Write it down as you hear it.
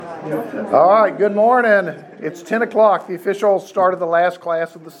All right, good morning. It's 10 o'clock, the official start of the last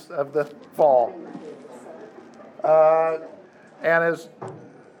class of the fall. And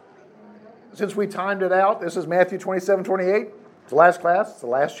since we timed it out, this is Matthew 27:28. It's the last class. It's the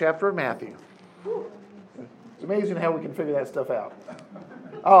last chapter of Matthew. It's amazing how we can figure that stuff out.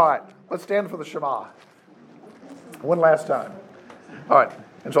 All right, let's stand for the Shema. One last time. All right,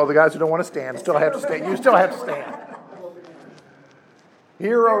 and so all the guys who don't want to stand still have to stand. You still have to stand.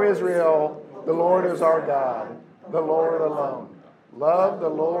 Hear, O Israel, the Lord is our God, the Lord alone. Love the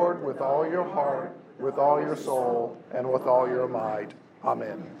Lord with all your heart, with all your soul, and with all your might.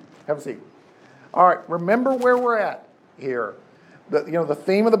 Amen. Have a seat. All right, remember where we're at here. The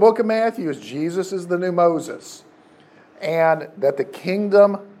theme of the book of Matthew is Jesus is the new Moses, and that the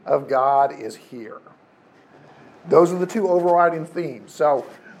kingdom of God is here. Those are the two overriding themes. So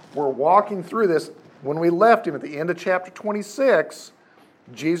we're walking through this. When we left him at the end of chapter 26,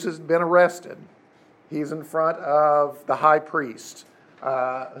 Jesus had been arrested. He's in front of the high priest,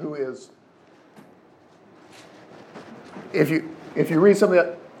 who is, if you read some of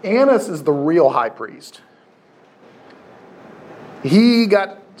that, Annas is the real high priest. He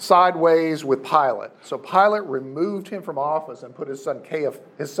got sideways with Pilate. So Pilate removed him from office and put his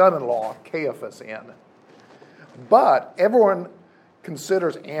son-in-law, Caiaphas, in. But everyone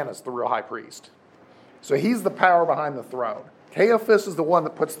considers Annas the real high priest. So he's the power behind the throne. Caiaphas is the one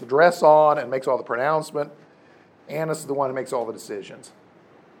that puts the dress on and makes all the pronouncement. Annas is the one who makes all the decisions.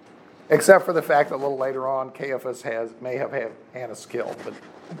 Except for the fact that a little later on, Caiaphas may have had Annas killed. But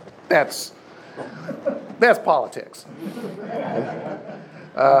that's politics.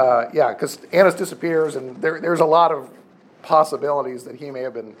 Because Annas disappears, and there's a lot of possibilities that he may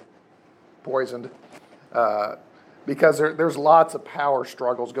have been poisoned. Because there's lots of power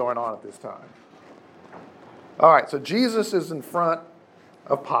struggles going on at this time. All right, so Jesus is in front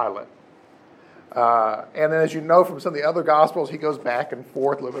of Pilate. And then as you know from some of the other Gospels, he goes back and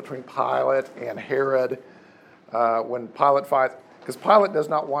forth a little between Pilate and Herod when Pilate fights. Because Pilate does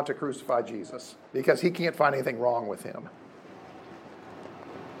not want to crucify Jesus because he can't find anything wrong with him.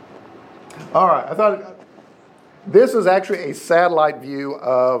 All right, I thought this is actually a satellite view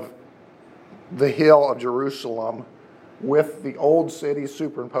of the hill of Jerusalem with the old city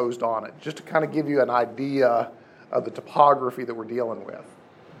superimposed on it, just to kind of give you an idea of the topography that we're dealing with.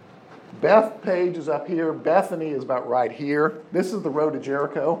 Bethpage is up here. Bethany is about right here. This is the road to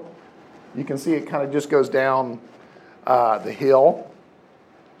Jericho. You can see it kind of just goes down the hill.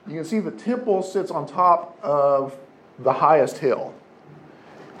 You can see the temple sits on top of the highest hill.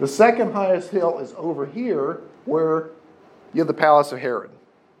 The second highest hill is over here where you have the palace of Herod.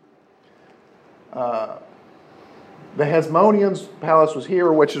 The Hasmoneans' palace was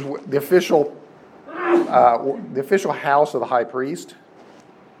here, which is the official house of the high priest.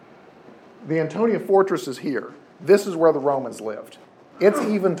 The Antonia fortress is here. This is where the Romans lived. It's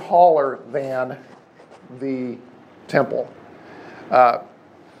even taller than the temple. The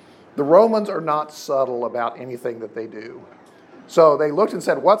Romans are not subtle about anything that they do. So they looked and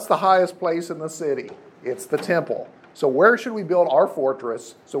said, what's the highest place in the city? It's the temple. So where should we build our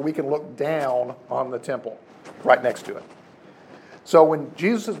fortress so we can look down on the temple? Right next to it. So when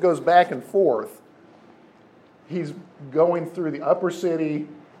Jesus goes back and forth, he's going through the upper city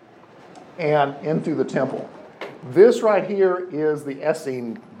and in through the temple. This right here is the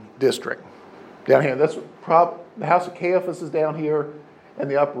Essene district. Down here. The house of Caiaphas is down here, and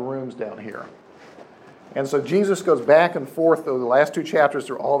the upper room's down here. And so Jesus goes back and forth through the last two chapters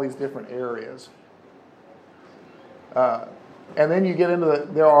through all these different areas. And then you get into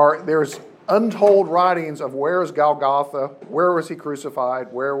there's untold writings of where is Golgotha, where was he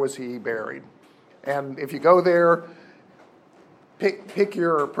crucified, where was he buried. And if you go there, pick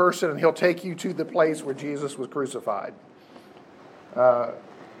your person and he'll take you to the place where Jesus was crucified.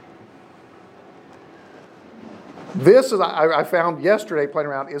 This, I found yesterday playing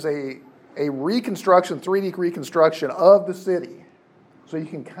around, is a reconstruction, 3D reconstruction of the city. So you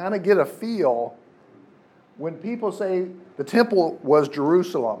can kind of get a feel. When people say the temple was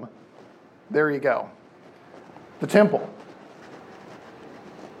Jerusalem, there you go. The temple.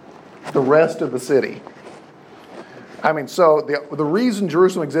 The rest of the city. I mean, so the reason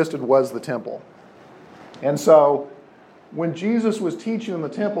Jerusalem existed was the temple. And so when Jesus was teaching in the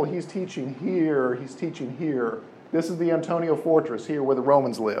temple, he's teaching here, he's teaching here. This is the Antonia fortress here where the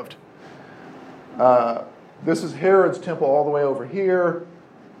Romans lived. This is Herod's temple all the way over here.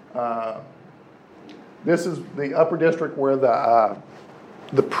 This is the upper district where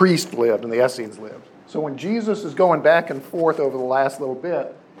the priest lived and the Essenes lived. So when Jesus is going back and forth over the last little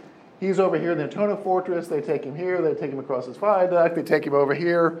bit, He's over here in the Antonia Fortress. They take him here. They take him across this viaduct. They take him over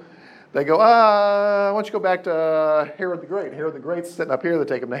here. They go, why don't you go back to Herod the Great? Herod the Great's sitting up here. They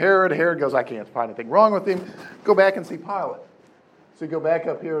take him to Herod. Herod goes, I can't find anything wrong with him. Go back and see Pilate. So you go back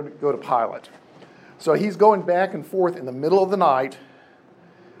up here and go to Pilate. So he's going back and forth in the middle of the night,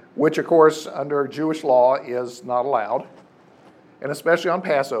 which, of course, under Jewish law is not allowed, and especially on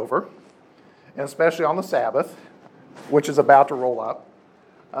Passover, and especially on the Sabbath, which is about to roll up.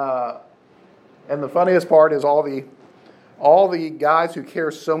 And the funniest part is all the guys who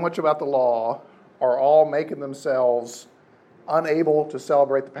care so much about the law are all making themselves unable to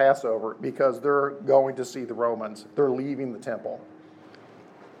celebrate the Passover because they're going to see the Romans. They're leaving the temple.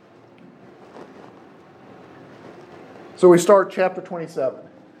 So we start chapter 27.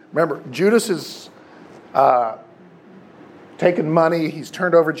 Remember, Judas is taken money. He's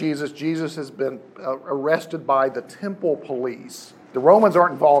turned over Jesus. Jesus has been arrested by the temple police. The Romans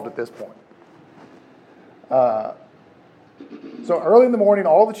aren't involved at this point. So early in the morning,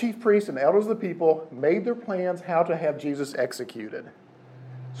 all the chief priests and elders of the people made their plans how to have Jesus executed.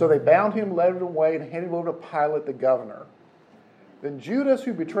 So they bound him, led him away, and handed him over to Pilate, the governor. Then Judas,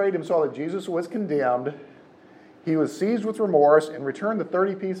 who betrayed him, saw that Jesus was condemned. He was seized with remorse and returned the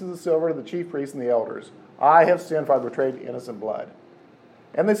 30 pieces of silver to the chief priests and the elders. I have sinned, for I betrayed innocent blood.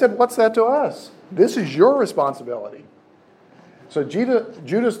 And they said, what's that to us? This is your responsibility. So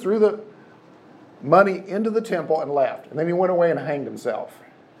Judas threw the money into the temple and left. And then he went away and hanged himself.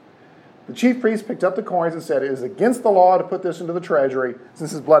 The chief priests picked up the coins and said, it is against the law to put this into the treasury,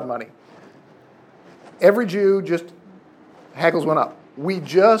 since it's blood money. Every Jew just hackles went up. We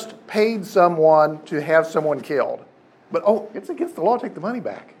just paid someone to have someone killed. But, it's against the law to take the money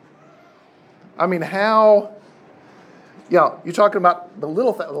back. I mean, how... you're talking about the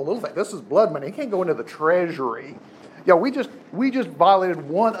little thing. This is blood money. It can't go into the treasury. We just violated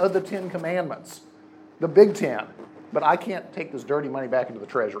one of the 10 commandments, the big 10. But I can't take this dirty money back into the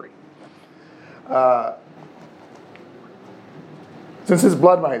treasury. Since it's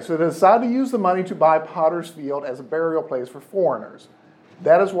blood money. So they decided to use the money to buy Potter's Field as a burial place for foreigners.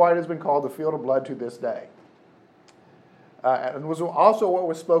 That is why it has been called the Field of Blood to this day. And was also what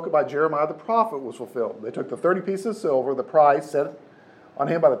was spoken by Jeremiah the prophet was fulfilled. They took the 30 pieces of silver, the price set on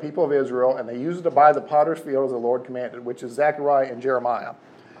him by the people of Israel, and they used it to buy the Potter's Field as the Lord commanded, which is Zechariah and Jeremiah.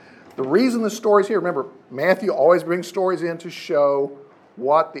 The reason the story's here, remember, Matthew always brings stories in to show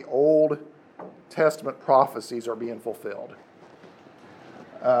what the Old Testament prophecies are being fulfilled.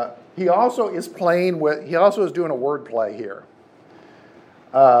 He also is doing a word play here.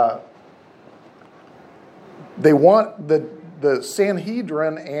 They want the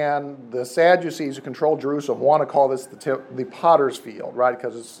Sanhedrin and the Sadducees who control Jerusalem want to call this the Potter's Field, right?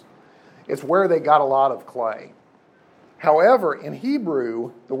 Because it's where they got a lot of clay. However, in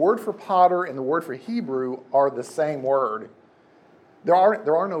Hebrew, the word for potter and the word for Hebrew are the same word. There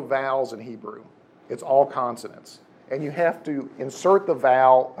are no vowels in Hebrew. It's all consonants. And you have to insert the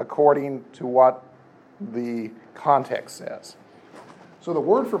vowel according to what the context says. So the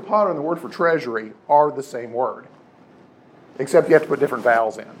word for potter and the word for treasury are the same word, except you have to put different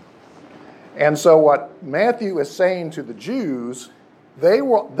vowels in. And so what Matthew is saying to the Jews, they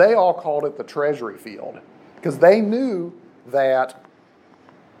all called it the treasury field, because they knew that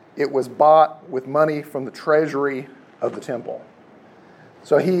it was bought with money from the treasury of the temple.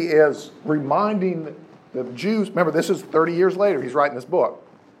 So he is reminding the Jews, remember this is 30 years later, he's writing this book,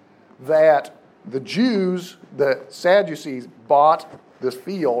 that the Jews, the Sadducees, bought this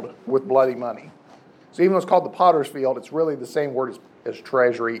field with bloody money. So even though it's called the Potter's Field, it's really the same word as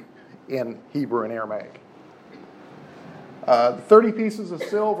treasury in Hebrew and Aramaic. 30 pieces of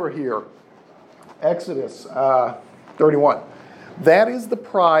silver here, Exodus 31. That is the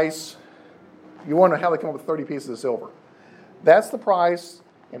price. You wonder how they come up with 30 pieces of silver. That's the price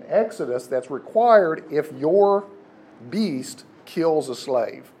in Exodus that's required if your beast kills a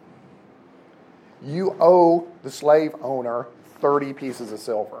slave. You owe the slave owner 30 pieces of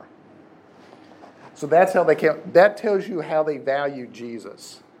silver. So that's how that tells you how they valued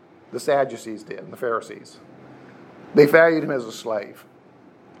Jesus. The Sadducees did, and the Pharisees. They valued him as a slave.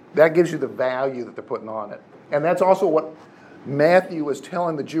 That gives you the value that they're putting on it. And that's also what Matthew was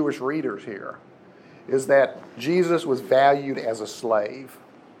telling the Jewish readers here, is that Jesus was valued as a slave.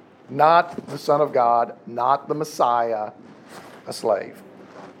 Not the Son of God, not the Messiah, a slave.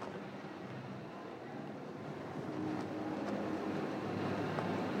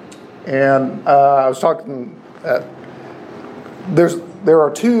 And I was talking, there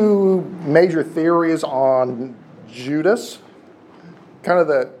are two major theories on Judas. Kind of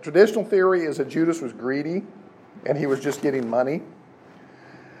the traditional theory is that Judas was greedy and he was just getting money.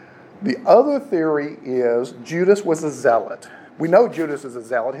 The other theory is Judas was a zealot. We know Judas is a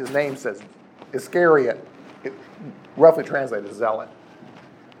zealot. His name says Iscariot, it roughly translated as zealot.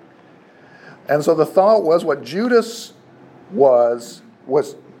 And so the thought was what Judas was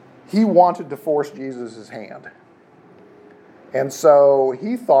he wanted to force Jesus' hand. And so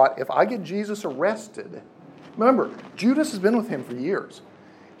he thought, if I get Jesus arrested, remember, Judas has been with him for years.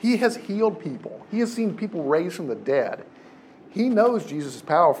 He has healed people. He has seen people raised from the dead. He knows Jesus is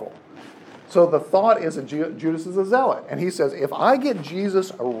powerful. So the thought is that Judas is a zealot. And he says, if I get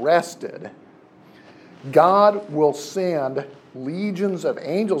Jesus arrested, God will send legions of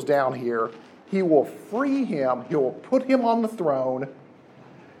angels down here. He will free him. He will put him on the throne.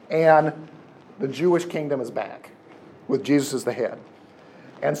 And the Jewish kingdom is back with Jesus as the head.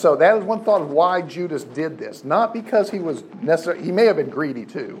 And so that is one thought of why Judas did this. Not because he was necessarily, he may have been greedy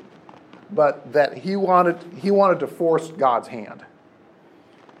too, but that he wanted to force God's hand.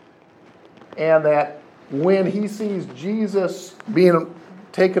 And that when he sees Jesus being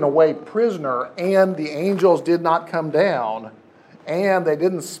taken away prisoner and the angels did not come down and they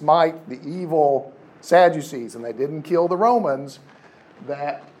didn't smite the evil Sadducees and they didn't kill the Romans,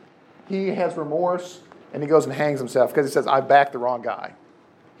 that he has remorse and he goes and hangs himself because he says, I backed the wrong guy.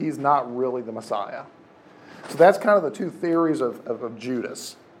 He's not really the Messiah. So that's kind of the two theories of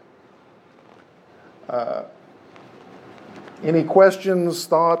Judas. Any questions,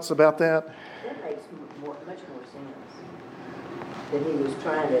 thoughts about that? That makes much more sense. That he was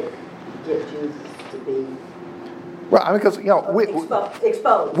trying to get Jesus to be Well, I mean, because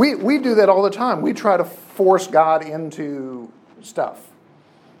exposed. We do that all the time. We try to force God into stuff.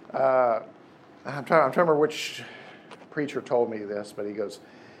 I'm trying to remember which preacher told me this, but he goes,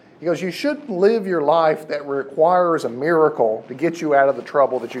 you shouldn't live your life that requires a miracle to get you out of the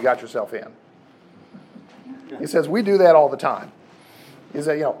trouble that you got yourself in. He says, we do that all the time. He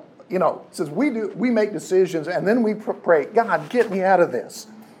said, says we make decisions and then we pray, God, get me out of this.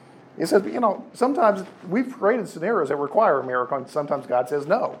 He says, sometimes we've created scenarios that require a miracle and sometimes God says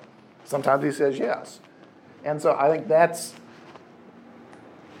no. Sometimes he says yes. And so I think that's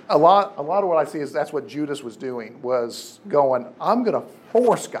a lot of what I see is that's what Judas was doing, was going, I'm going to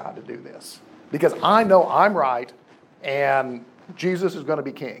force God to do this because I know I'm right and Jesus is going to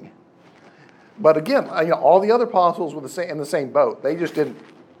be king. But again, all the other apostles were in the same boat. They just didn't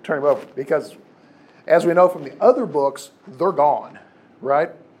turn him over because, as we know from the other books, they're gone, right?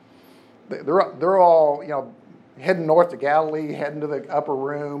 They're all heading north to Galilee, heading to the upper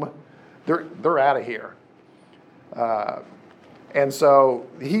room. They're out of here. And so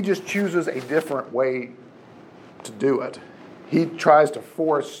he just chooses a different way to do it. He tries to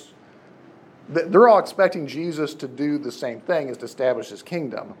force. They're all expecting Jesus to do the same thing as to establish his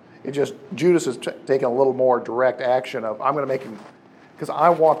kingdom. It just, Judas is taking a little more direct action of, I'm going to make him, because I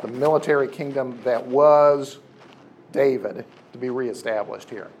want the military kingdom that was David to be reestablished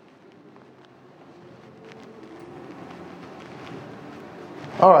here.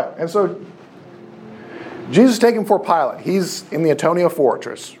 All right, and so Jesus is taken before Pilate. He's in the Antonia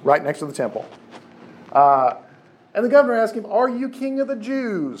fortress, right next to the temple. And the governor asks him, are you king of the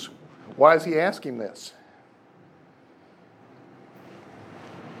Jews? Why is he asking this?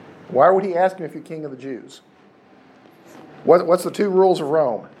 Why would he ask him if you're king of the Jews? What's the two rules of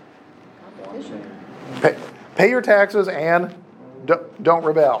Rome? Pay your taxes and don't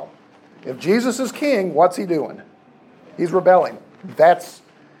rebel. If Jesus is king, what's he doing? He's rebelling.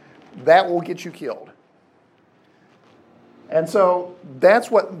 That will get you killed. And so that's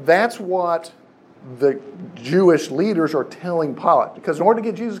what the Jewish leaders are telling Pilate. Because in order to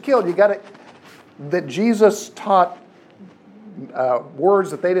get Jesus killed, that Jesus taught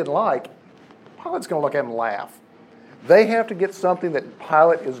words that they didn't like, Pilate's going to look at him and laugh. They have to get something that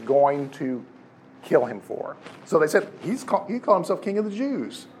Pilate is going to kill him for. So they said, he called himself king of the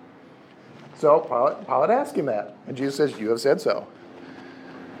Jews. So Pilate asked him that. And Jesus says, you have said so.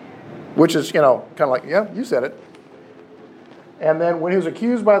 Which is, kind of like, yeah, you said it. And then when he was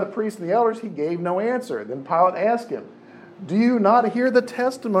accused by the priests and the elders, he gave no answer. Then Pilate asked him, do you not hear the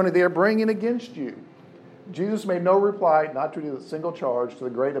testimony they are bringing against you? Jesus made no reply, not to do a single charge, to the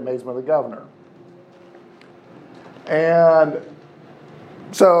great amazement of the governor. And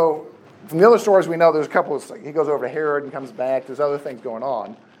so from the other stories we know, there's a couple of, he goes over to Herod and comes back. There's other things going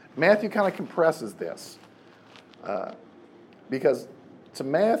on. Matthew kind of compresses this. Because to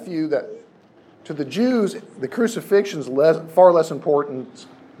Matthew, to the Jews, the crucifixion is far less important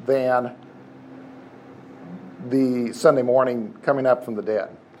than the Sunday morning coming up from the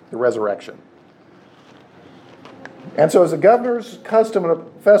dead, the resurrection. And so it's the governor's custom at a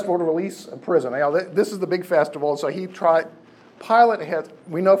festival to release a prisoner. Now, this is the big festival, so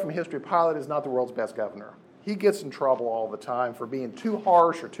we know from history, Pilate is not the world's best governor. He gets in trouble all the time for being too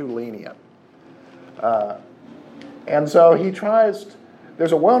harsh or too lenient. And so he tries,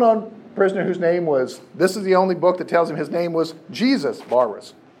 there's a well-known prisoner whose name was, this is the only book that tells him his name was Jesus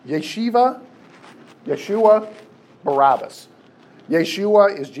Barabbas. Yeshua Barabbas.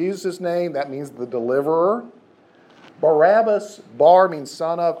 Yeshua is Jesus' name. That means the deliverer. Barabbas, Bar means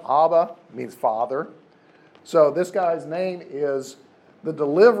son of, Abba means father. So this guy's name is the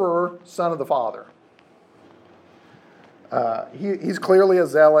deliverer, son of the Father. He's clearly a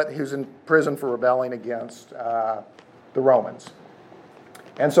zealot who's in prison for rebelling against the Romans.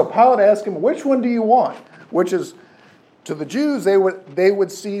 And so Pilate asked him, which one do you want? Which is, to the Jews, they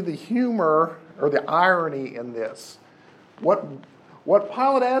would see the humor or the irony in this. What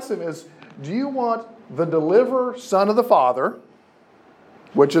Pilate asked him is, do you want the deliverer, son of the Father,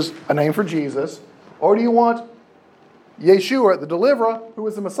 which is a name for Jesus, or do you want Yeshua, the deliverer, who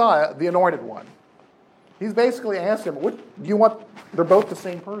is the Messiah, the anointed one? He's basically asked him, what do you want? They're both the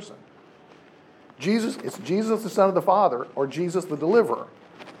same person. It's Jesus, the Son of the Father, or Jesus, the deliverer.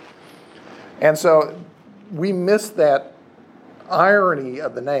 And so we miss that irony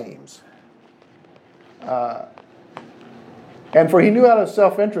of the names. And for he knew out of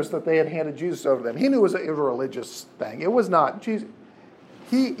self-interest that they had handed Jesus over to them. He knew it was a religious thing. It was not. Jesus,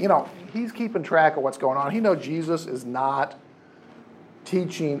 he's keeping track of what's going on. He knows Jesus is not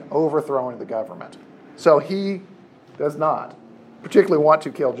teaching overthrowing the government. So he does not particularly want to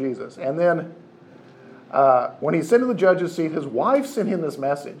kill Jesus. And then when he's sitting in the judge's seat, his wife sent him this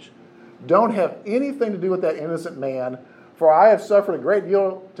message. Don't have anything to do with that innocent man, for I have suffered a great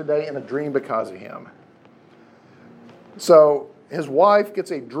deal today in a dream because of him. So his wife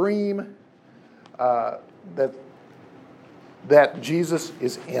gets a dream that Jesus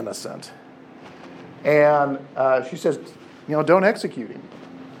is innocent. And she says, don't execute him.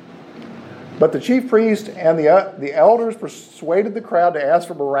 But the chief priest and the elders persuaded the crowd to ask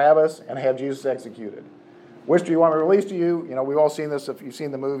for Barabbas and have Jesus executed. Which do you want me to release to you? We've all seen this if you've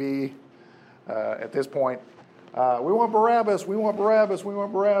seen the movie at this point. We want Barabbas, we want Barabbas, we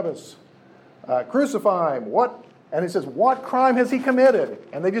want Barabbas. Crucify him. What? And he says, what crime has he committed?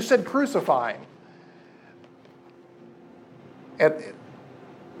 And they just said, crucify him.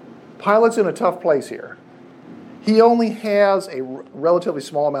 Pilate's in a tough place here. He only has a relatively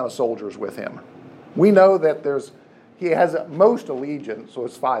small amount of soldiers with him. We know that he has at most a legion, so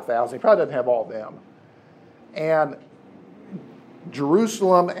it's 5,000. He probably doesn't have all of them. And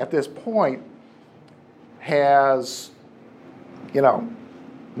Jerusalem at this point has,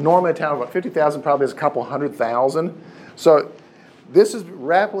 normally a town of about 50,000 probably has a couple 100,000. So this is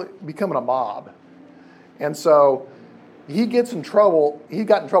rapidly becoming a mob. And so he gets in trouble. He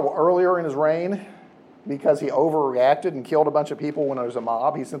got in trouble earlier in his reign because he overreacted and killed a bunch of people when there was a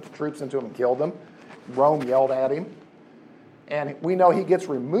mob. He sent the troops into him and killed them. Rome yelled at him. And we know he gets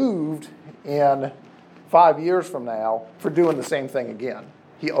removed in 5 years from now for doing the same thing again.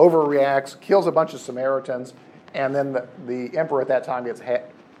 He overreacts, kills a bunch of Samaritans, and then the emperor at that time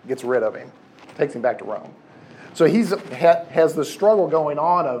gets rid of him, takes him back to Rome. So he has this struggle going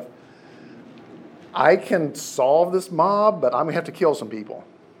on of, I can solve this mob, but I'm going to have to kill some people.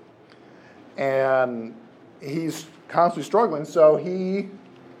 And he's constantly struggling, so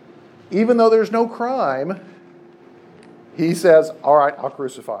even though there's no crime, he says, all right, I'll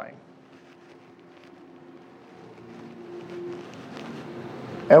crucify him.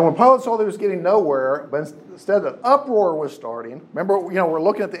 And when Pilate saw that he was getting nowhere, but instead an uproar was starting. Remember, we're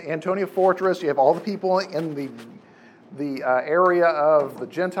looking at the Antonia fortress. You have all the people in the area of the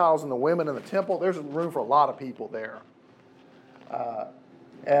Gentiles and the women in the temple. There's room for a lot of people there.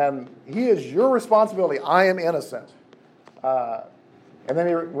 And he is your responsibility. I am innocent. And then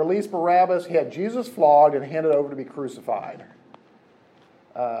he released Barabbas. He had Jesus flogged and handed over to be crucified.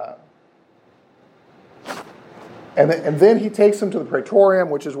 And then he takes him to the Praetorium,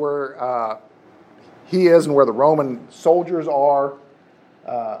 which is where he is and where the Roman soldiers are.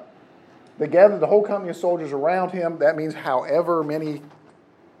 They gathered the whole company of soldiers around him. That means however many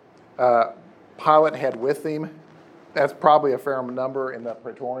Pilate had with him. That's probably a fair number in the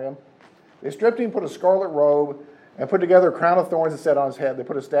Praetorium. They stripped him, put a scarlet robe, and put together a crown of thorns and set on his head. They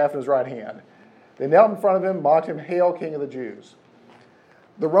put a staff in his right hand. They knelt in front of him, mocked him, "Hail, King of the Jews."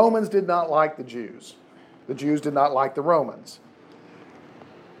 The Romans did not like the Jews. The Jews did not like the Romans.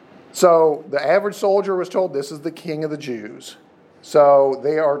 So the average soldier was told, this is the King of the Jews. So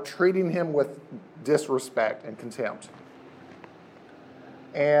they are treating him with disrespect and contempt.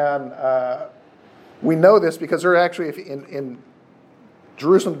 And we know this because they're actually, in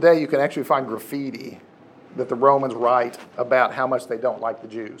Jerusalem today, you can actually find graffiti that the Romans write about how much they don't like the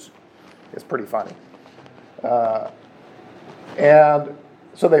Jews. It's pretty funny. And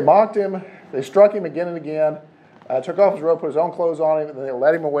so they mocked him, they struck him again and again, took off his robe, put his own clothes on him, and they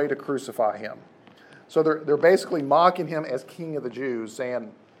led him away to crucify him. So they're basically mocking him as king of the Jews,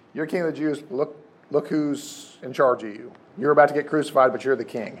 saying, you're king of the Jews, look who's in charge of you. You're about to get crucified, but you're the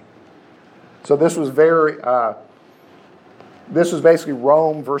king. So this was basically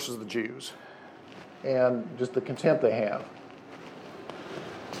Rome versus the Jews, and just the contempt they have.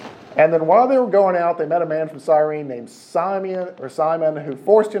 And then while they were going out, they met a man from Cyrene named Simon, who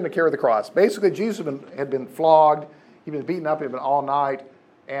forced him to carry the cross. Basically, Jesus had been flogged, he'd been beaten up, he'd been all night,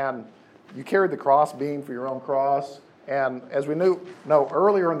 and you carried the cross beam for your own cross. And as we know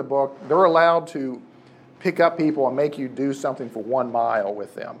earlier in the book, they're allowed to pick up people and make you do something for 1 mile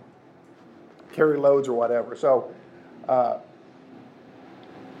with them, carry loads or whatever. So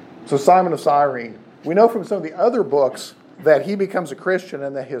Simon of Cyrene, we know from some of the other books that he becomes a Christian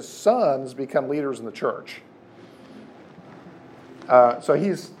and that his sons become leaders in the church. So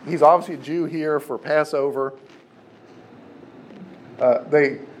he's obviously a Jew here for Passover.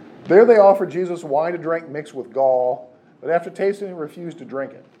 They offered Jesus wine to drink mixed with gall, but after tasting it, refused to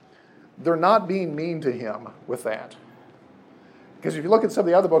drink it. They're not being mean to him with that. Because if you look at some of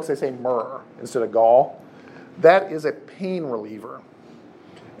the other books, they say myrrh instead of gall. That is a pain reliever.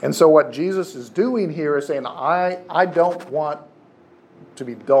 And so what Jesus is doing here is saying, I don't want to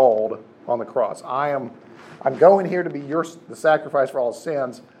be dulled on the cross. I'm going here to be the sacrifice for all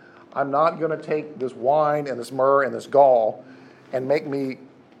sins. I'm not going to take this wine and this myrrh and this gall and make me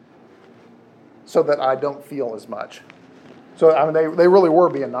so that I don't feel as much. So I mean, they really were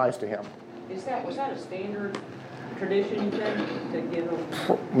being nice to him. Was that a standard tradition, you think, to give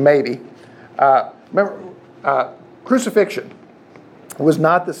them? Maybe. Remember, crucifixion was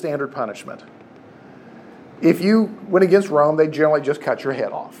not the standard punishment. If you went against Rome, they generally just cut your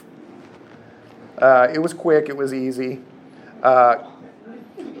head off. It was quick, it was easy.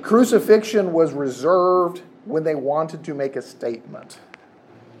 Crucifixion was reserved when they wanted to make a statement.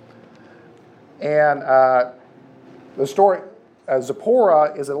 And the story,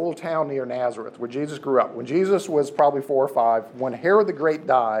 Zipporah is a little town near Nazareth where Jesus grew up. When Jesus was probably 4 or 5, when Herod the Great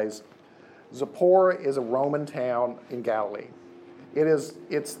dies, Zipporah is a Roman town in Galilee.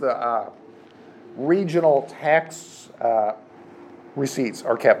 It's the regional tax receipts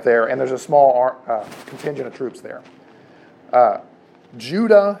are kept there, and there's a small contingent of troops there.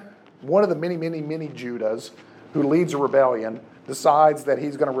 Judah, one of the many, many, many Judahs who leads a rebellion, decides that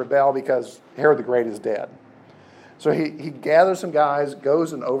he's going to rebel because Herod the Great is dead. So he gathers some guys,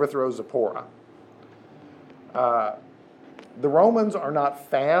 goes and overthrows Zipporah. The Romans are not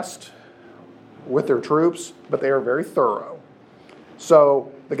fast with their troops, but they are very thorough.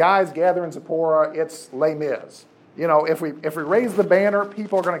 So the guys gather in Zipporah, it's Les Mis. You know, if we raise the banner,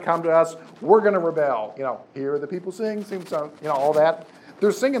 people are going to come to us. We're going to rebel. You know, hear the people sing song, you know, all that.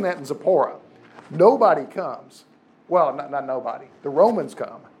 They're singing that in Zipporah. Nobody comes. Well, not nobody. The Romans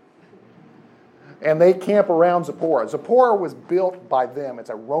come. And they camp around Zipporah. Zipporah was built by them. It's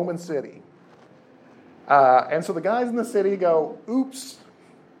a Roman city. And so the guys in the city go, oops,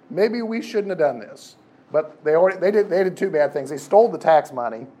 maybe we shouldn't have done this. But they did 2 bad things. They stole the tax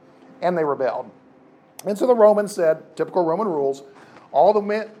money, and they rebelled. And so the Romans said, typical Roman rules, all the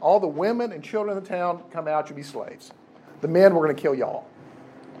women and children in the town come out, you be slaves. The men, we're going to kill y'all.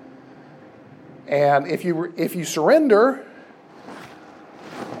 And if you surrender,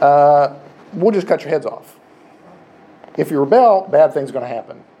 we'll just cut your heads off. If you rebel, bad things are going to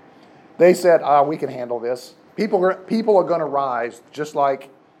happen. They said, we can handle this. People are going to rise, just like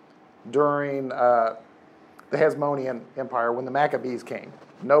during the Hasmonean Empire when the Maccabees came.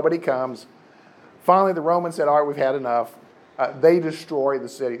 Nobody comes. Finally, the Romans said, all right, we've had enough. They destroy the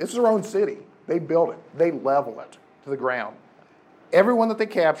city. This is their own city. They build it. They level it to the ground. Everyone that they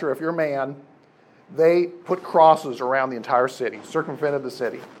capture, if you're a man, they put crosses around the entire city, circumvented the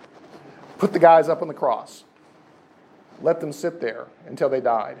city. Put the guys up on the cross. Let them sit there until they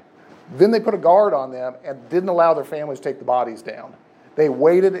died. Then they put a guard on them and didn't allow their families to take the bodies down. They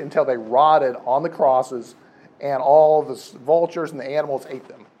waited until they rotted on the crosses and all the vultures and the animals ate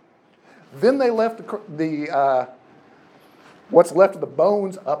them. Then they left what's left of the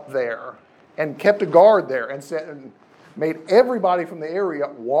bones up there and kept a guard there and made everybody from the area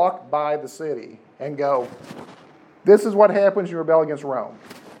walk by the city and go, this is what happens when you rebel against Rome.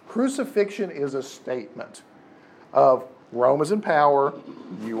 Crucifixion is a statement of Rome is in power,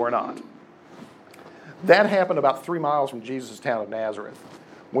 you are not. That happened about 3 miles from Jesus' town of Nazareth.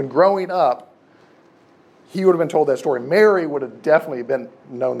 When growing up, he would have been told that story. Mary would have definitely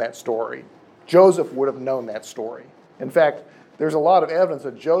known that story. Joseph would have known that story. In fact, there's a lot of evidence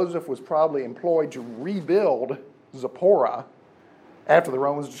that Joseph was probably employed to rebuild Zipporah after the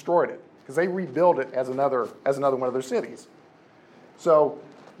Romans destroyed it, because they rebuilt it as another one of their cities. So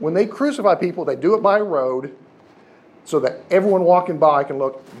when they crucify people, they do it by road so that everyone walking by can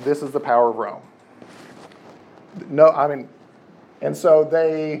look, this is the power of Rome. And so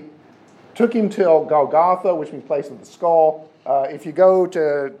they took him till Golgotha, which means place of the skull. If you go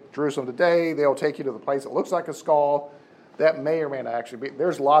to Jerusalem today, they'll take you to the place that looks like a skull. That may or may not actually be.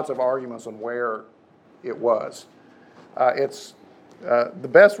 There's lots of arguments on where it was. It's the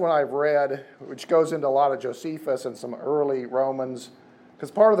best one I've read, which goes into a lot of Josephus and some early Romans,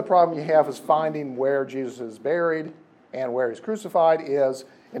 because part of the problem you have is finding where Jesus is buried and where he's crucified is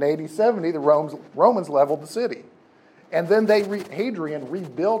in AD 70, the Romans leveled the city. And then Hadrian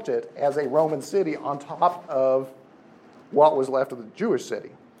rebuilt it as a Roman city on top of what was left of the Jewish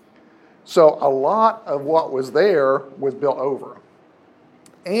city. So a lot of what was there was built over.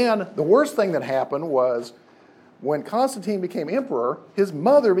 And the worst thing that happened was when Constantine became emperor, his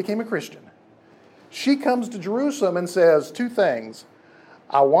mother became a Christian. She comes to Jerusalem and says two things.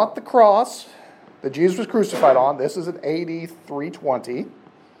 I want the cross that Jesus was crucified on. This is in AD 320.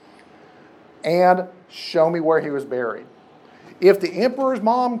 And show me where he was buried. If the emperor's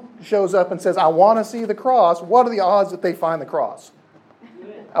mom shows up and says, I want to see the cross, what are the odds that they find the cross?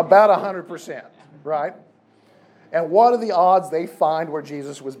 About 100%, right? And what are the odds they find where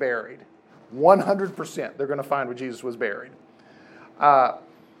Jesus was buried? 100% they're going to find where Jesus was buried.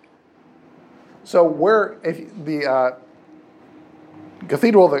 So where, if the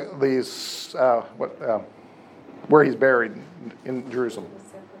cathedral, where he's buried in Jerusalem,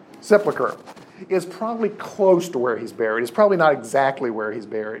 sepulcher, is probably close to where he's buried. It's probably not exactly where he's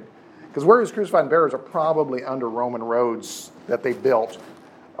buried. Because where he's crucified and buried are probably under Roman roads that they built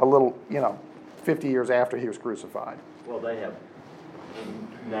a little, 50 years after he was crucified. Well, they have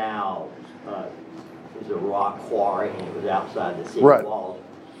now, there's a rock quarry, and it was outside the city walls.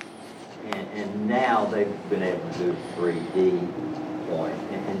 And now they've been able to do 3D point.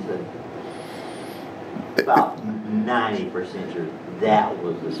 And so about 90% sure that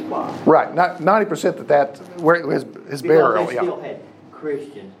was the spot. Right, not 90% that where his burial. They still had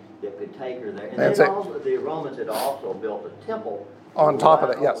Christians that could take her there. And then also, the Romans had also built a temple on top of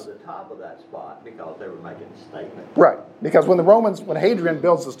that, yes. On the top of that spot because they were making a statement. Right, because when Hadrian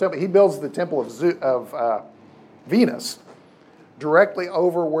builds this temple, he builds the temple of Venus directly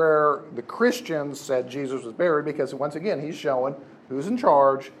over where the Christians said Jesus was buried, because once again, he's showing who's in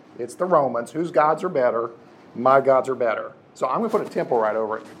charge. It's the Romans, whose gods are better. My gods are better. So I'm going to put a temple right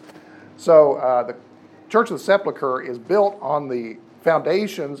over it. So the Church of the Sepulchre is built on the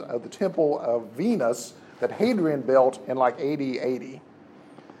foundations of the Temple of Venus that Hadrian built in like AD 80.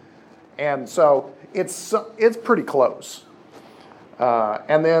 And so it's pretty close.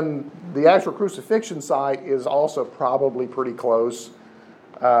 And then the actual crucifixion site is also probably pretty close.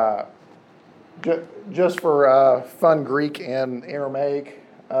 Just for fun Greek and Aramaic,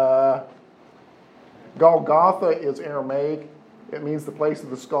 Golgotha is Aramaic. It means the place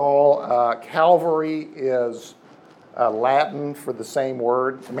of the skull. Calvary is Latin for the same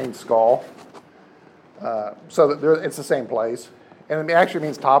word. It means skull. So it's the same place. And it actually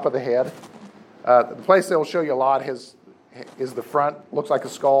means top of the head. The place that will show you a lot is the front. Looks like a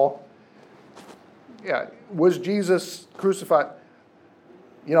skull. Yeah. Was Jesus crucified?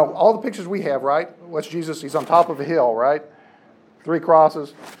 All the pictures we have, right? What's Jesus? He's on top of a hill, right? 3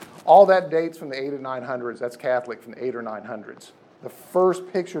 crosses. All that dates from the 800s or 900s. That's Catholic, from the 800s or 900s. The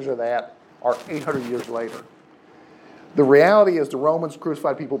first pictures of that are 800 years later. The reality is the Romans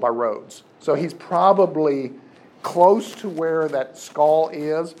crucified people by roads. So he's probably close to where that skull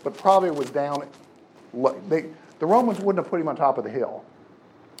is, but probably was down. The Romans wouldn't have put him on top of the hill.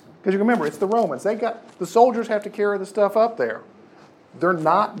 Because you remember, it's the Romans. The soldiers have to carry the stuff up there. They're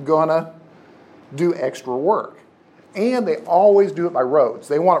not going to do extra work. And they always do it by roads.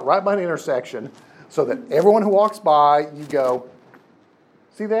 They want it right by an intersection so that everyone who walks by, you go,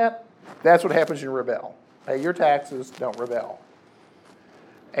 see that? That's what happens when you rebel. Pay your taxes, don't rebel.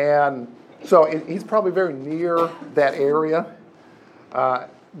 And so he's probably very near that area.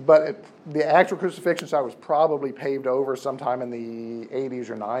 But the actual crucifixion site was probably paved over sometime in the 80s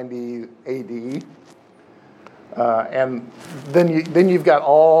or 90s AD. And then you've got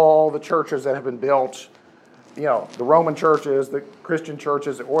all the churches that have been built, the Roman churches, the Christian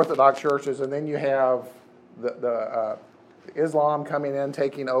churches, the Orthodox churches, and then you have the Islam coming in,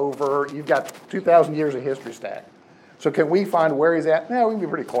 taking over. You've got 2,000 years of history stacked. So can we find where he's at? No, we can be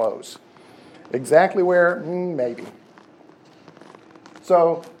pretty close. Exactly where? Maybe.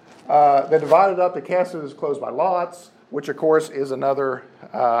 So They divided up, they casted his clothes by lots, which of course is another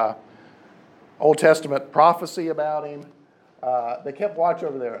Old Testament prophecy about him. They kept watch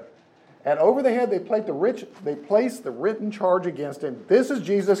over there. And over the head they placed the written charge against him. This is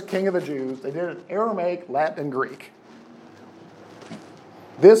Jesus, King of the Jews. They did it in Aramaic, Latin, and Greek.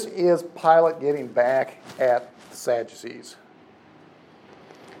 This is Pilate getting back at the Sadducees.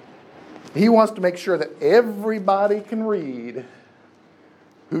 He wants to make sure that everybody can read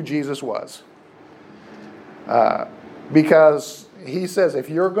who Jesus was. Because he says, if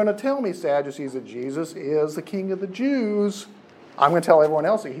you're going to tell me, Sadducees, that Jesus is the King of the Jews, I'm going to tell everyone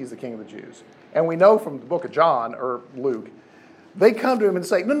else that he's the King of the Jews. And we know from the book of John, or Luke, they come to him and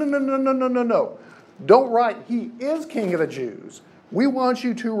say, no. Don't write, he is King of the Jews. We want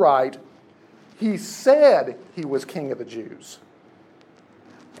you to write, he said he was King of the Jews.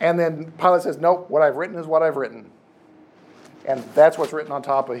 And then Pilate says, nope, what I've written is what I've written. And that's what's written on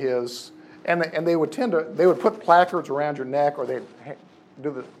top of his. And they would put placards around your neck, or they'd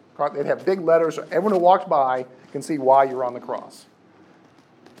have big letters so everyone who walks by can see why you're on the cross.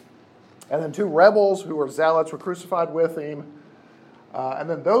 And then 2 rebels who were zealots were crucified with him. And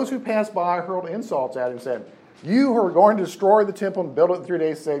then those who passed by hurled insults at him, saying, you who are going to destroy the temple and build it in 3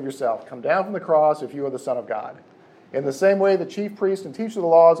 days, save yourself. Come down from the cross if you are the Son of God. In the same way, the chief priests and teachers of the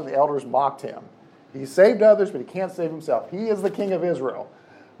laws and the elders mocked him. He saved others, but he can't save himself. He is the King of Israel.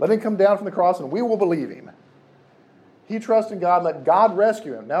 Let him come down from the cross, and we will believe him. He trusts in God. Let God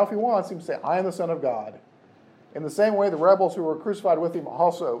rescue him. Now, if he wants, he can say, I am the Son of God. In the same way, the rebels who were crucified with him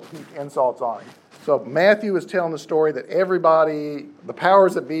also heaped insults on him. So Matthew is telling the story that everybody, the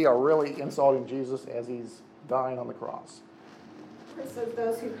powers that be, are really insulting Jesus as he's dying on the cross. It says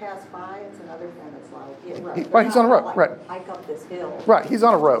those who pass by, it's another thing that's like, Right, he's on a road, right. Hike up this hill. Right, he's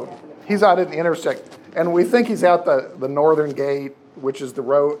on a road. He's out at the intersect. And we think he's out the northern gate, which is the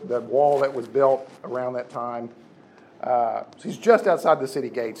road, the wall that was built around that time. So he's just outside the city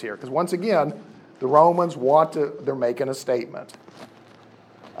gates here. Because once again, the Romans they're making a statement.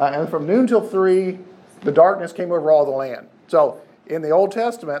 And from noon till 3, the darkness came over all the land. So in the Old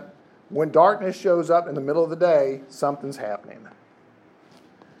Testament, when darkness shows up in the middle of the day, something's happening.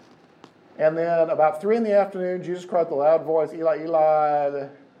 And then about 3 in the afternoon, Jesus cried with a loud voice, Eli, Eli,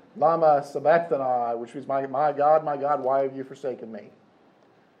 lama sabachthani, which means, my God, why have you forsaken me?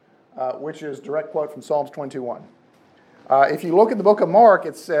 Which is a direct quote from Psalms 22:1. If you look at the book of Mark,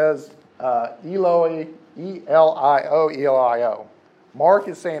 it says, Eloi, E-L-I-O, E-L-I-O. Mark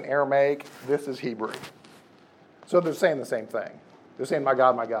is saying Aramaic, this is Hebrew. So they're saying the same thing. They're saying, my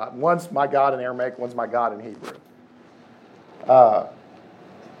God, my God. One's my God in Aramaic, one's my God in Hebrew.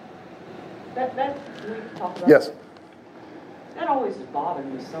 We can talk about Yes. That always has bothered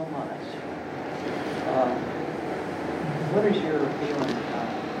me so much. What is your feeling about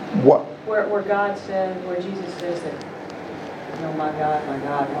What? where God said, where Jesus says that, my God,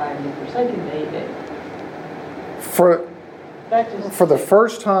 why have you forsaken me? For the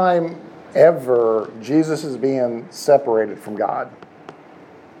first time ever, Jesus is being separated from God.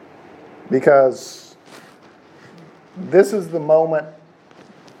 Because this is the moment,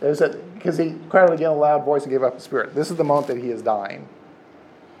 because he cried out again in a loud voice and gave up his spirit. This is the moment that he is dying.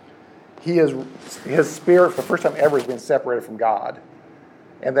 His spirit, for the first time ever, is being separated from God.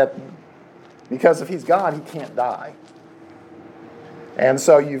 And that, because if he's God, he can't die. And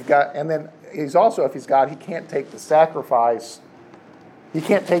so and then he's also, if he's God, he can't take the sacrifice. He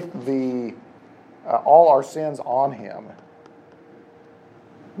can't take all our sins on him.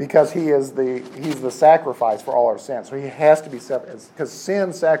 Because he's the sacrifice for all our sins. So he has to be separated. Because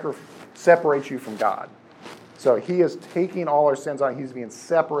sin separates you from God. So he is taking all our sins on. He's being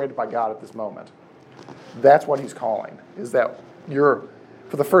separated by God at this moment. That's what he's calling. Is that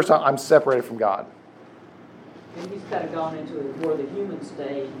for the first time, I'm separated from God. And he's kind of gone into more the human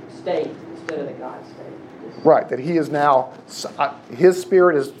state instead of the God state. Right, that he is now, his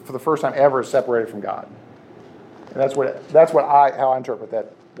spirit is, for the first time ever, separated from God. And how I interpret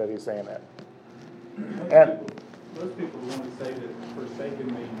that he's saying that. Most people want to say that forsaken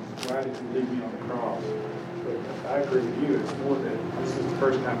means, why did you leave me on the cross? But I agree with you, it's more that this is the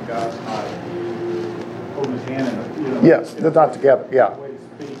first time God's not holding his hand and yes, they're not together, yeah. The way to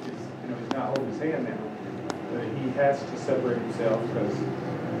speak is, he's not holding his hand now. But he has to separate himself because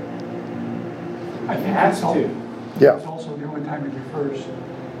I think has that's to. Yeah. It's also the only time he refers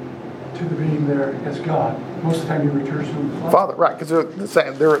to the being there as God. Most of the time he refers to him as Father, right, because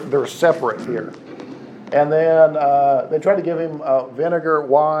they're separate here. And then they tried to give him vinegar,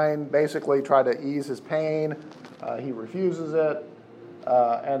 wine, basically try to ease his pain. He refuses it.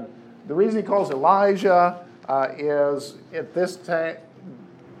 And the reason he calls Elijah is at this time,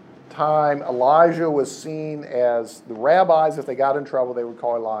 time Elijah was seen as the rabbis, if they got in trouble, they would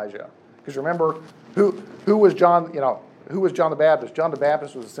call Elijah. Because remember, who was John, who was John the Baptist? John the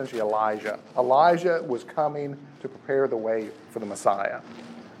Baptist was essentially Elijah. Elijah was coming to prepare the way for the Messiah.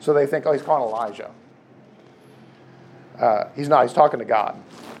 So they think, oh, he's calling Elijah. He's not, he's talking to God.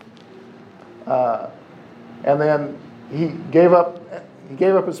 And then he gave up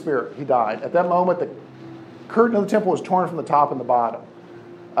his spirit. He died. At that moment, the curtain of the temple was torn from the top and the bottom.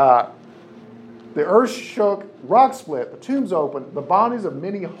 The earth shook, rocks split, the tombs opened, the bodies of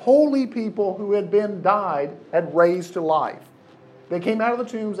many holy people who had died had raised to life. They came out of the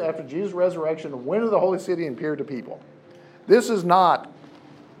tombs after Jesus' resurrection and went into the holy city and appeared to people. This is not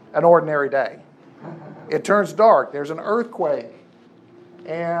an ordinary day. It turns dark. There's an earthquake.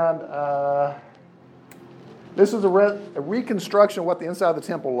 And this is a reconstruction of what the inside of the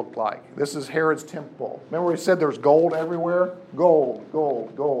temple looked like. This is Herod's temple. Remember we said there's gold everywhere? Gold,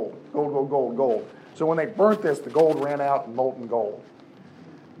 gold, gold, gold, gold, gold, gold. So when they burnt this, the gold ran out in molten gold.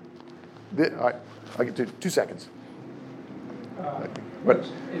 All right, I'll get to 2 seconds. But, It's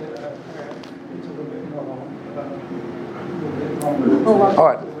a little bit longer.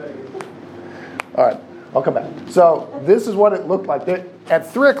 all right, I'll come back. So this is what it looked like.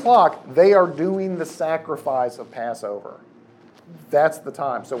 At 3 o'clock, they are doing the sacrifice of Passover. That's the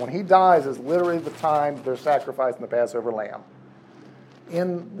time. So when he dies is literally the time they're sacrificing the Passover lamb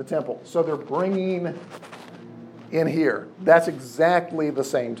in the temple. So they're bringing in here. That's exactly the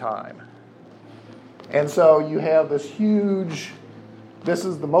same time. And so you have this huge, this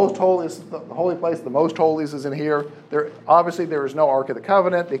is the most holy, this is the holy place, the most holies is in here. Obviously there is no Ark of the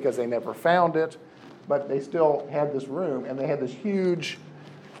Covenant because they never found it. But they still had this room, and they had this huge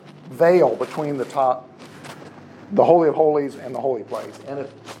veil between the Holy of Holies, and the holy place. And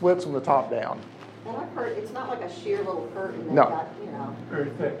it splits from the top down. And I've heard, it's not like a sheer little curtain that No. got,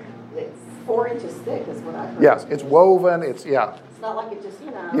 Very thick. it's 4 inches thick is what I've heard. Yes, it's woven, it's. It's not like it just,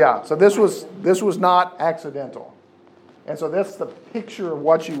 Yeah, so this was not accidental. And so that's the picture of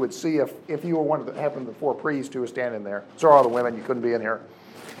what you would see if you were one of the 4 priests who were standing there. Sorry, all the women, you couldn't be in here.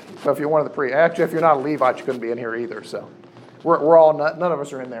 So if you're one of the priests, actually, if you're not a Levite, you couldn't be in here either. So we're all, none of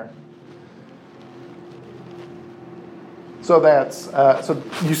us are in there. So that's, so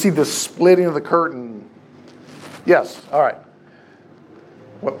you see the splitting of the curtain. Yes, all right.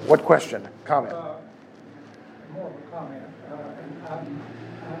 What question, comment? More of a comment.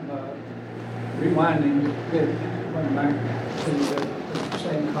 And I'm rewinding a bit, went back to the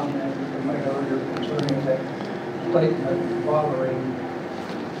same comment that we made earlier concerning that statement bothering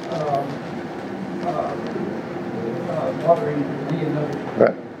me and others.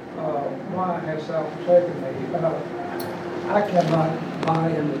 Right. Why has thou forsaken me? I cannot buy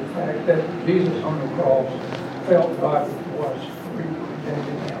into the fact that Jesus on the cross felt God was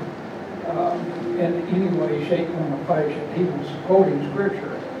rejecting him. In any way, shape, form, or fashion. He was quoting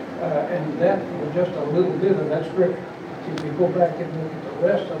Scripture, and that was just a little bit of that Scripture. If you go back and look at the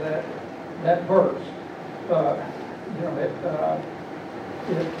rest of that verse,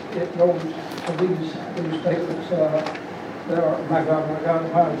 it goes to these statements that are, my God,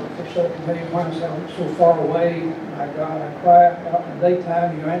 why have you forsaken me? Why is thou so far away? My God, I cry out in the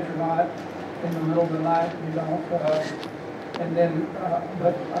daytime, you answer not. In the middle of the night, you don't. And then,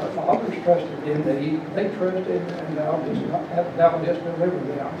 but our fathers trusted in thee. They trusted, and thou didst deliver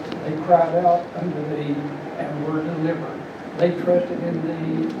them. They cried out unto thee and were delivered. They trusted in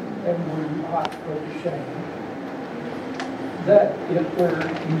thee and were not put to shame. That is where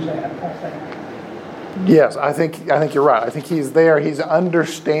he's at, I think. Yes, I think you're right. I think he's there. He's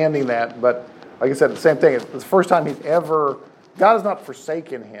understanding that. But like I said, the same thing. It's the first time he's ever. God has not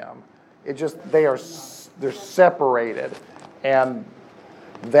forsaken him. It just they're separated, and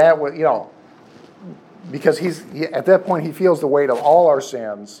that was because at that point he feels the weight of all our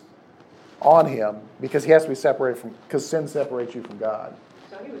sins on him because he has to be separated because sin separates you from God.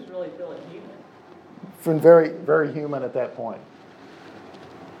 So he was really feeling human. From very, very human at that point.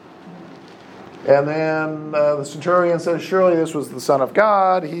 And then the centurion says, surely this was the Son of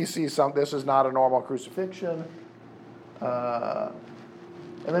God. He sees this is not a normal crucifixion.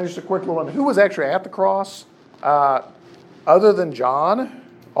 And then just a quick little one. Who was actually at the cross? Other than John,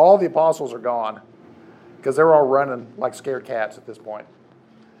 all the apostles are gone because they're all running like scared cats at this point.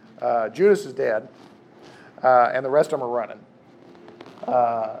 Judas is dead, and the rest of them are running.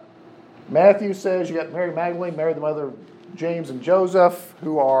 Matthew says you got Mary Magdalene, Mary the mother of James and Joseph,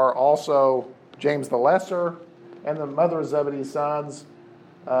 who are also James the Lesser, and the mother of Zebedee's sons.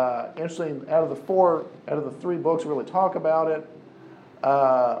 Interesting, out of the 3 books really talk about it.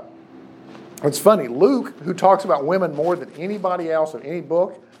 It's funny, Luke, who talks about women more than anybody else in any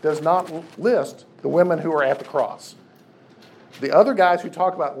book, does not list the women who are at the cross. The other guys who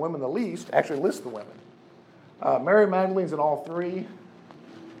talk about women the least actually list the women. Mary Magdalene's in all three.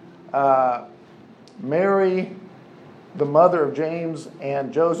 Mary, the mother of James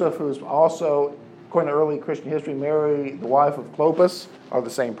and Joseph, who is also, according to early Christian history, Mary, the wife of Clopas, are the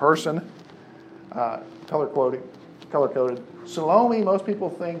same person. Color-coded. Salome, most people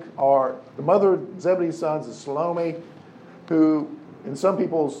think, are the mother of Zebedee's sons is Salome, who, in some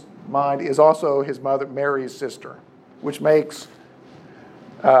people's mind, is also his mother, Mary's sister, which makes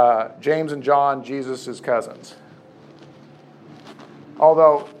James and John Jesus' cousins.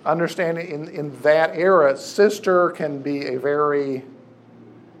 Although, understanding in that era, sister can be a very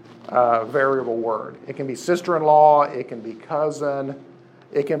variable word. It can be sister-in-law, it can be cousin,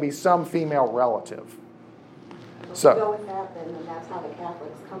 it can be some female relative. If you go with that, then that's how the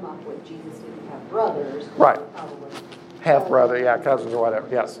Catholics come up with Jesus didn't have brothers. Right. Probably Half-brother, yeah, cousins or whatever,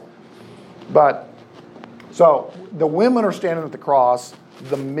 yes. But, so, the women are standing at the cross.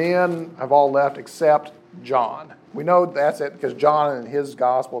 The men have all left except John. We know that's it because John in his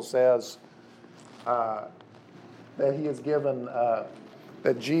gospel says that he is given,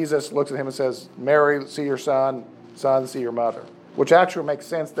 that Jesus looks at him and says, Mary, see your son, son, see your mother. Which actually makes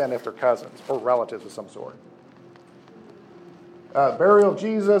sense then if they're cousins or relatives of some sort. Burial of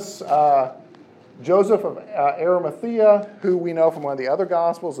Jesus, Joseph of Arimathea, who we know from one of the other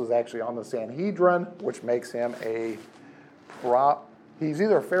Gospels is actually on the Sanhedrin, which makes him he's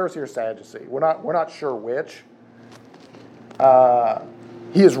either a Pharisee or Sadducee. We're not sure which.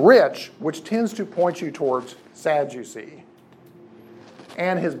 He is rich, which tends to point you towards Sadducee.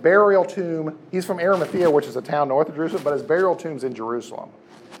 And his burial tomb, he's from Arimathea, which is a town north of Jerusalem, but his burial tomb's in Jerusalem.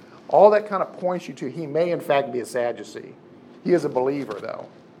 All that kind of points you to he may in fact be a Sadducee. He is a believer, though.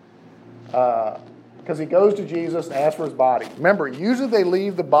 Because he goes to Jesus and asks for his body. Remember, usually they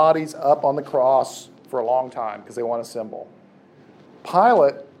leave the bodies up on the cross for a long time because they want a symbol.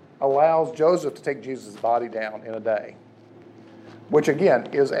 Pilate allows Joseph to take Jesus' body down in a day, which again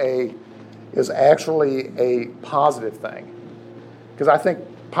is actually a positive thing. Because I think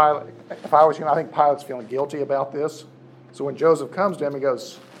Pilate, if I was him, I think Pilate's feeling guilty about this. So when Joseph comes to him, he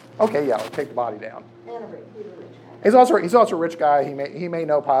goes, "Okay, yeah, I'll take the body down." he's a rich guy. He's also a rich guy. He may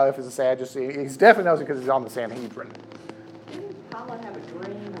know Pilate if he's a Sadducee. He definitely knows it because he's on the Sanhedrin. Didn't Pilate have a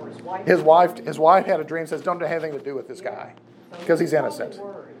dream, or his wife? His wife had a dream, says don't have anything to do with this guy because he's innocent.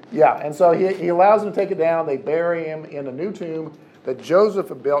 Probably worried. Yeah, and so he allows them to take it down. They bury him in a new tomb that Joseph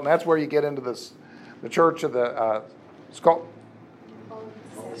had built, and that's where you get into the church of the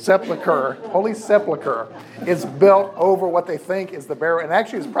Sepulchre, Holy Sepulchre. It's built over what they think is the burial, and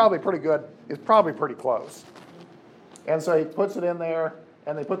actually it's probably pretty good. It's probably pretty close. And so he puts it in there,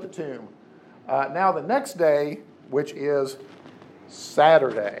 and they put the tomb. Now the next day, which is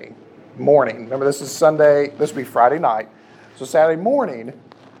Saturday morning. Remember, this is Sunday. This will be Friday night. So Saturday morning,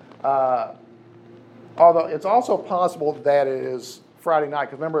 although it's also possible that it is Friday night,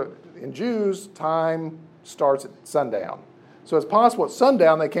 because remember, in Jews, time starts at sundown. So it's possible at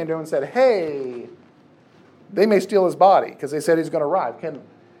sundown they came to him and said, hey, they may steal his body, because they said he's going to arrive. Can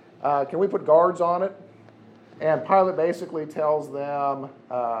we put guards on it? And Pilate basically tells them,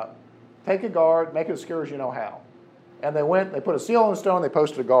 take a guard, make it as secure as you know how. And they went, they put a seal on the stone, they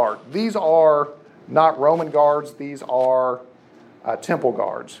posted a guard. These are not Roman guards, these are temple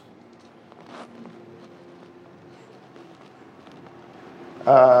guards.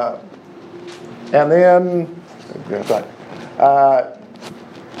 And then, the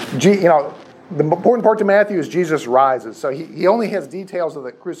important part to Matthew is Jesus rises. So he only has details of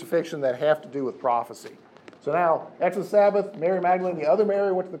the crucifixion that have to do with prophecy. So now, Exodus Sabbath, Mary Magdalene, the other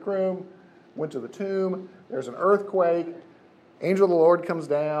Mary went to the tomb. There's an earthquake. Angel of the Lord comes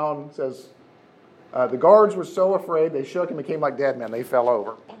down, says, the guards were so afraid, they shook and became like dead men. They fell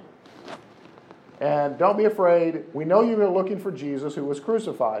over. And don't be afraid. We know you are looking for Jesus who was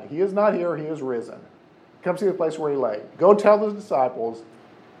crucified. He is not here. He is risen. Come see the place where he lay. Go tell the disciples,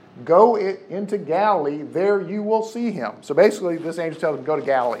 go into Galilee. There you will see him. So basically, this angel tells them, go to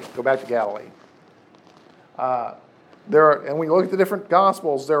Galilee. Go back to Galilee. And when you look at the different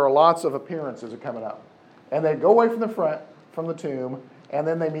Gospels, there are lots of appearances that are coming up. And they go away from the front, from the tomb, and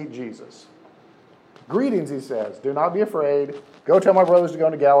then they meet Jesus. Greetings, he says. Do not be afraid. Go tell my brothers to go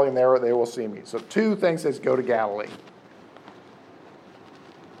into Galilee, and there they will see me. So two things says go to Galilee.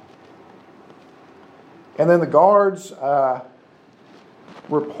 And then the guards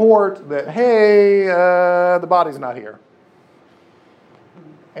report that, hey, the body's not here.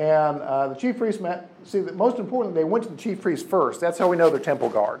 And the chief priests most importantly, they went to the chief priest first. That's how we know they're temple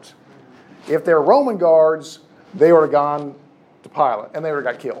guards. If they're Roman guards, they would have gone to Pilate, and they would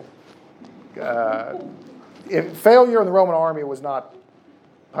have got killed. If failure in the Roman army was not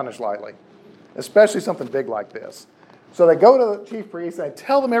punished lightly, especially something big like this. So they go to the chief priests and they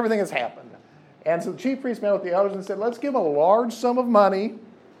tell them everything that's happened. And so the chief priest met with the elders and said, let's give a large sum of money.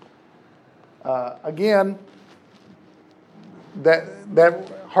 Again, that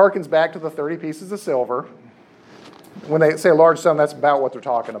harkens back to the 30 pieces of silver. When they say a large sum, that's about what they're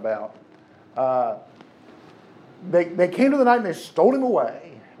talking about. They came to the night and they stole him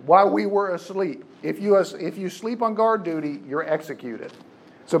away while we were asleep. If you sleep on guard duty, you're executed.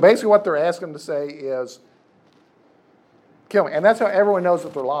 So basically what they're asking them to say is, kill me. And that's how everyone knows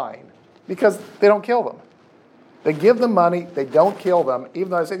that they're lying, because they don't kill them. They give them money, they don't kill them, even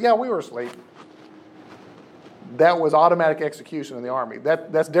though they say, yeah, we were asleep. That was automatic execution in the army.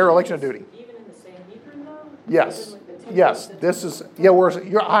 That's dereliction of duty. Even in the Sanhedrin, though? Yes. Even with the Yes. temple- This is,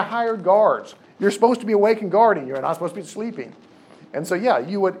 I hired guards. You're supposed to be awake and guarding. You're not supposed to be sleeping. And so, yeah,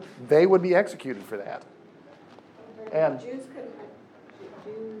 they would be executed for that. And- Jews couldn't,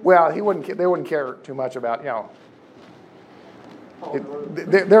 Jews. Well, they wouldn't care too much about, Oh,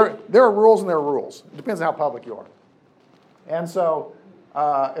 there are rules and there are rules. It depends on how public you are. And so,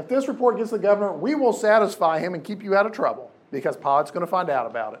 if this report gets to the governor, we will satisfy him and keep you out of trouble, because Pilate's going to find out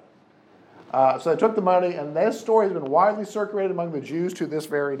about it. So they took the money, and this story has been widely circulated among the Jews to this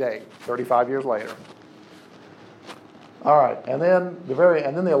very day, 35 years later. All right, and then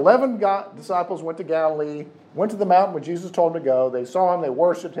the 11 disciples went to Galilee, went to the mountain where Jesus told them to go. They saw him, they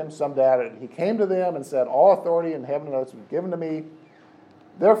worshipped him, some doubted. He came to them and said, all authority in heaven and earth has been given to me.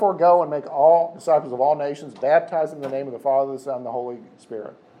 Therefore go and make all disciples of all nations, baptize them in the name of the Father, the Son, and the Holy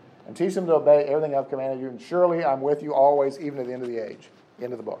Spirit, and teach them to obey everything I've commanded you. And surely I'm with you always, even to the end of the age.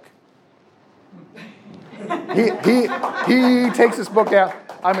 End of the book. He takes this book out.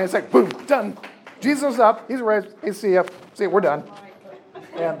 I mean, it's like, boom, done. Jesus is up. He's raised. He's see ya. See, we're done.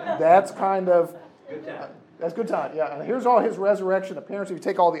 And that's kind of, Good time. that's good time. Yeah, and here's all his resurrection appearances. If you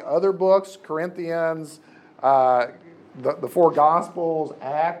take all the other books, Corinthians, the four Gospels,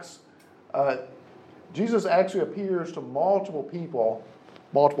 Acts, Jesus actually appears to multiple people,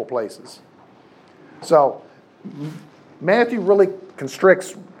 multiple places. So Matthew really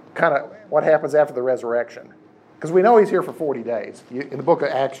constricts kind of what happens after the resurrection, because we know he's here for 40 days. In the book of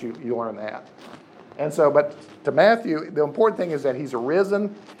Acts, you learn that. And so, but to Matthew, the important thing is that he's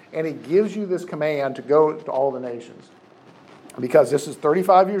arisen, and he gives you this command to go to all the nations. Because this is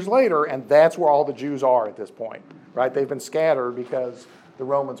 35 years later, and that's where all the Jews are at this point, right? They've been scattered because the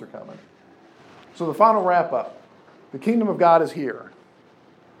Romans are coming. So the final wrap-up. The kingdom of God is here.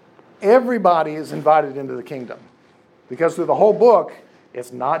 Everybody is invited into the kingdom. Because through the whole book,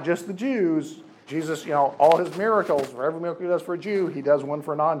 it's not just the Jews. Jesus, all his miracles, for every miracle he does for a Jew, he does one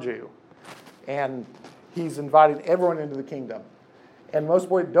for a non-Jew. And he's invited everyone into the kingdom. And most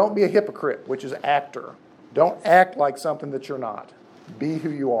importantly, don't be a hypocrite, which is actor. Don't act like something that you're not. Be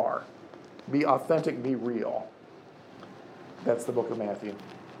who you are. Be authentic, be real. That's the book of Matthew.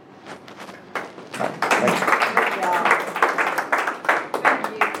 All right, thanks.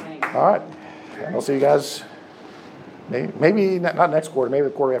 All right. And we'll see you guys maybe not next quarter, maybe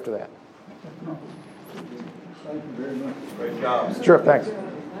the quarter after that. Thank you very much. Great job. Sure, thanks.